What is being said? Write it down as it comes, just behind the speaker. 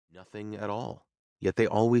nothing at all, yet they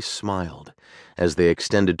always smiled as they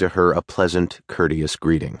extended to her a pleasant, courteous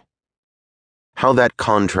greeting. How that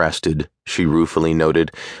contrasted, she ruefully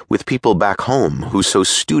noted, with people back home who so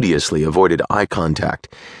studiously avoided eye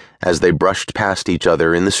contact as they brushed past each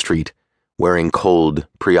other in the street, wearing cold,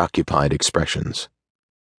 preoccupied expressions.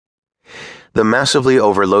 The massively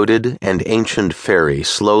overloaded and ancient ferry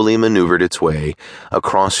slowly maneuvered its way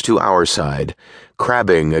across to our side,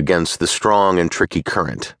 crabbing against the strong and tricky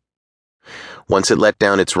current. Once it let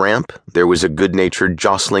down its ramp, there was a good-natured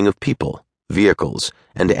jostling of people, vehicles,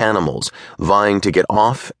 and animals vying to get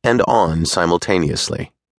off and on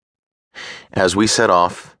simultaneously. As we set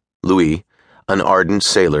off, Louis, an ardent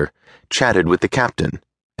sailor, chatted with the captain,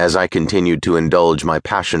 as I continued to indulge my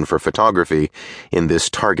passion for photography in this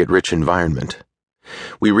target-rich environment.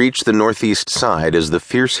 We reached the northeast side as the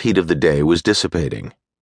fierce heat of the day was dissipating.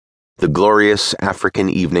 The glorious African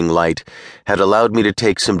evening light had allowed me to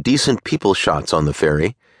take some decent people shots on the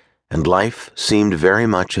ferry, and life seemed very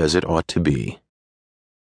much as it ought to be.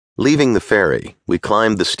 Leaving the ferry, we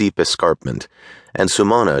climbed the steep escarpment, and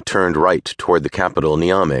Sumana turned right toward the capital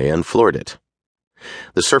Niamey and floored it.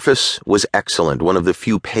 The surface was excellent, one of the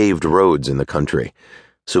few paved roads in the country.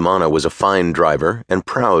 Sumana was a fine driver and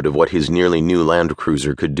proud of what his nearly new Land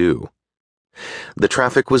Cruiser could do. The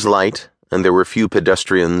traffic was light, and there were few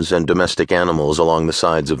pedestrians and domestic animals along the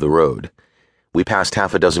sides of the road. We passed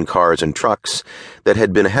half a dozen cars and trucks that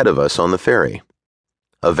had been ahead of us on the ferry.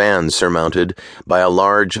 A van surmounted by a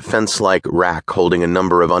large fence-like rack holding a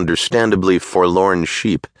number of understandably forlorn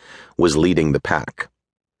sheep was leading the pack.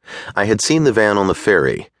 I had seen the van on the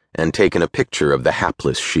ferry and taken a picture of the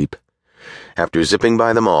hapless sheep. After zipping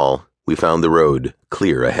by them all, we found the road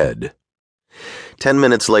clear ahead. 10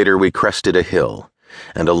 minutes later, we crested a hill,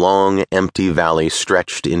 and a long, empty valley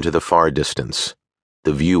stretched into the far distance.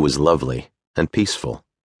 The view was lovely and peaceful.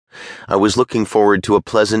 I was looking forward to a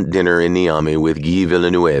pleasant dinner in Niamey with Guy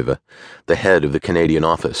Villeneuve, the head of the Canadian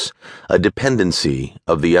office, a dependency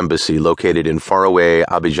of the embassy located in faraway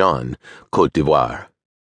Abidjan, Côte d'Ivoire.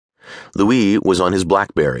 Louis was on his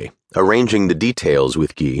BlackBerry, arranging the details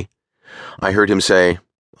with Guy. I heard him say,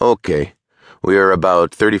 "Okay, we are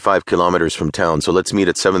about 35 kilometers from town, so let's meet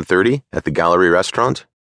at 7:30 at the Gallery restaurant."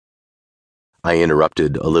 I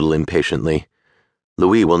interrupted a little impatiently.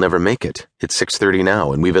 "Louis will never make it. It's 6:30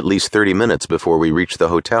 now, and we've at least 30 minutes before we reach the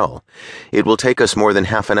hotel. It will take us more than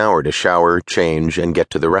half an hour to shower, change, and get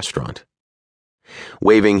to the restaurant."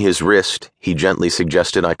 Waving his wrist, he gently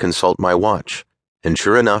suggested I consult my watch, and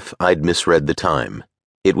sure enough, I'd misread the time.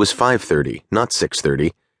 It was 5:30, not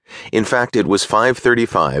 6:30. In fact, it was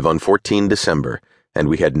 5:35 on 14 December, and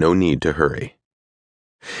we had no need to hurry.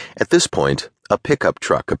 At this point, a pickup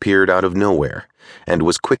truck appeared out of nowhere and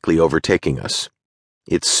was quickly overtaking us.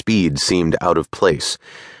 Its speed seemed out of place,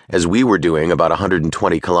 as we were doing about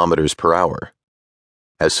 120 kilometers per hour.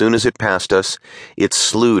 As soon as it passed us, it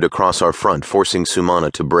slewed across our front, forcing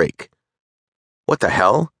Sumana to brake. "What the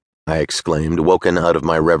hell?" I exclaimed, woken out of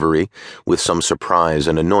my reverie with some surprise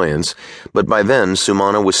and annoyance, but by then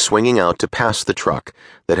Sumana was swinging out to pass the truck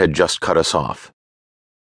that had just cut us off.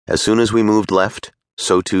 As soon as we moved left,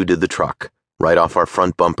 so too did the truck, right off our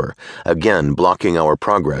front bumper, again blocking our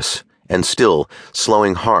progress, and still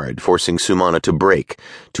slowing hard, forcing Sumana to brake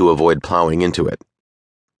to avoid plowing into it.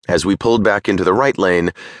 As we pulled back into the right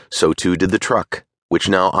lane, so too did the truck, which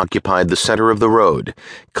now occupied the center of the road,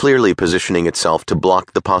 clearly positioning itself to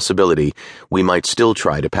block the possibility we might still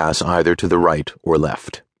try to pass either to the right or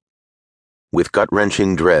left. With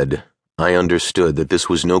gut-wrenching dread, I understood that this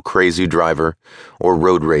was no crazy driver or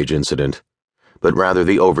road rage incident, but rather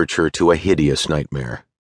the overture to a hideous nightmare.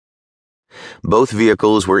 Both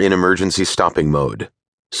vehicles were in emergency stopping mode.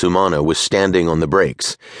 Sumana was standing on the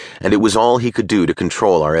brakes, and it was all he could do to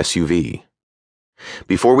control our SUV.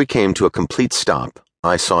 Before we came to a complete stop,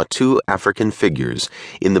 I saw two African figures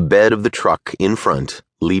in the bed of the truck in front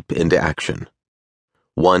leap into action.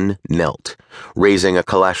 One knelt, raising a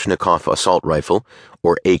Kalashnikov assault rifle,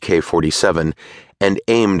 or AK-47, and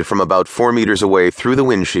aimed from about 4 meters away through the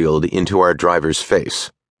windshield into our driver's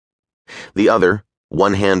face. The other,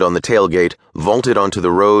 one hand on the tailgate, vaulted onto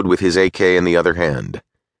the road with his AK in the other hand.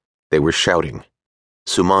 They were shouting.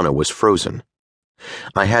 Sumana was frozen.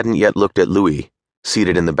 I hadn't yet looked at Louis,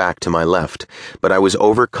 seated in the back to my left, but I was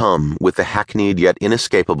overcome with the hackneyed yet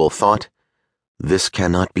inescapable thought, this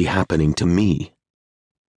cannot be happening to me.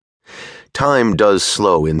 Time does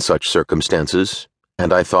slow in such circumstances,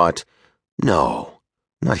 and I thought, no,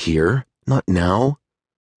 not here, not now.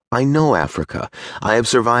 I know Africa. I have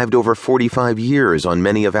survived over 45 years on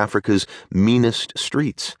many of Africa's meanest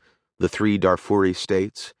streets, the 3 Darfuri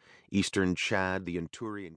states, eastern Chad, the Iturian